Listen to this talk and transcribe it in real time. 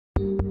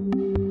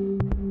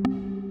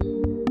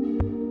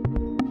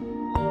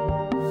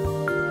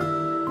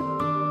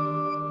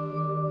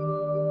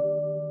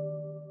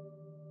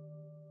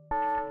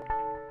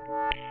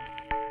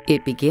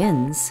It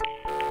begins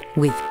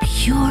with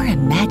pure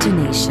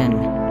imagination,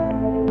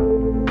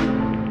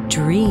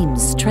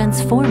 dreams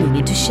transforming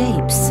into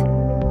shapes,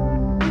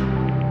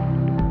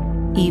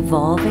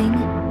 evolving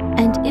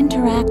and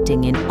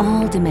interacting in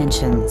all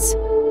dimensions.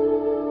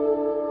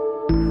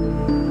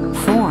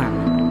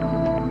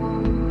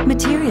 Form,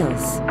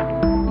 materials,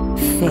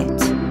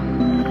 fit,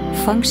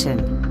 function.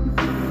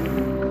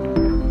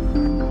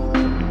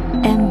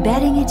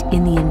 Embedding it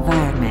in the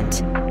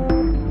environment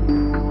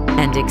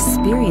and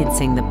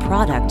experiencing the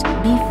product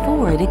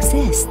before it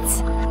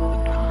exists.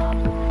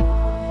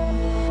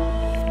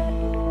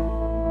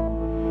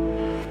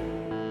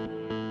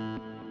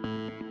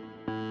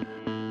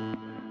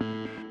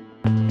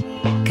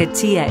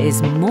 CATIA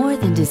is more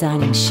than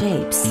designing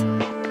shapes.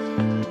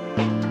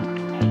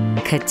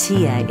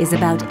 CATIA is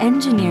about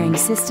engineering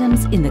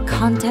systems in the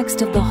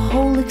context of the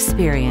whole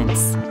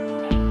experience.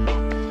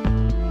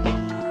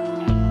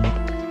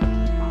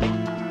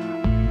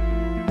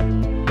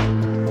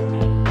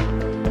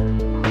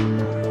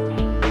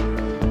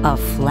 A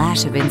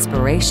flash of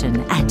inspiration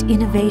and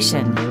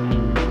innovation,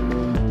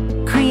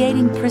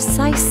 creating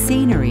precise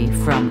scenery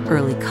from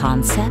early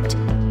concept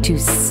to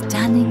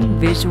stunning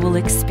visual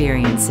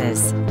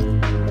experiences.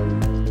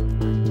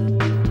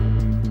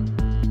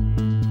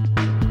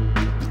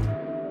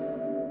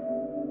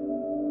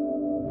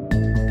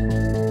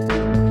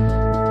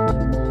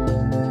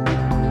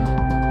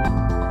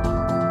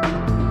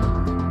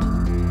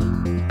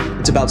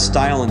 It's about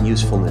style and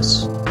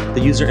usefulness.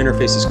 The user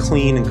interface is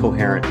clean and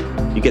coherent.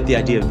 You get the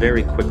idea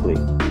very quickly.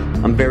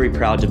 I'm very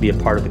proud to be a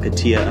part of the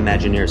CATIA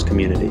Imagineers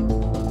community.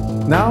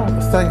 Now,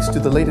 thanks to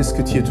the latest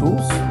CATIA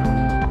tools,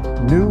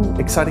 new,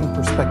 exciting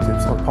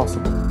perspectives are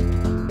possible.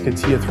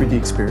 CATIA 3D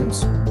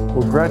experience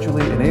will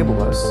gradually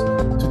enable us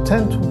to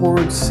tend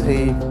towards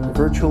a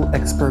virtual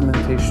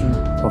experimentation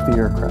of the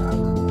aircraft.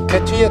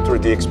 CATIA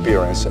 3D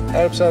experience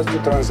helps us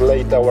to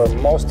translate our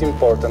most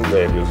important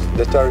values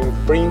that are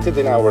imprinted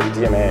in our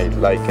DNA,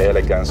 like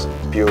elegance,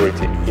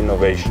 purity,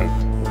 innovation,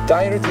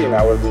 directly in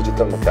our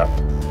digital mockup.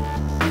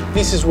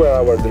 This is where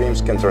our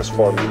dreams can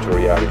transform into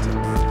reality.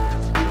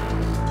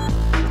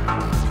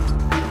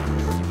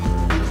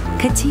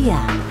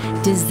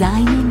 CATIA,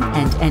 designing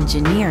and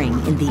engineering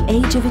in the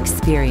age of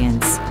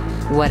experience.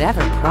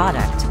 Whatever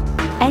product,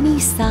 any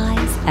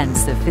size and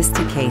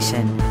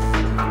sophistication.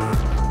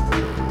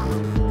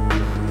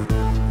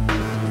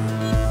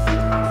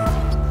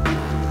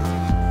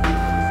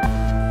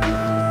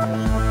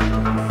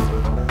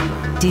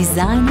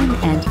 Designing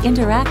and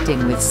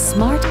interacting with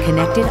smart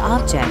connected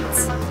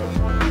objects.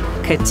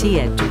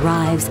 CATIA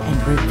drives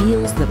and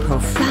reveals the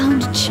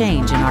profound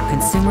change in our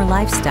consumer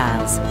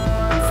lifestyles,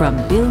 from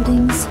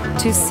buildings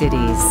to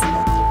cities.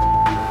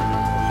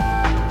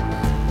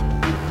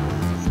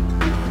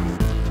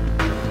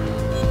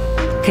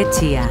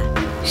 CATIA,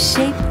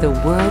 shape the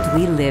world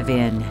we live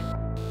in.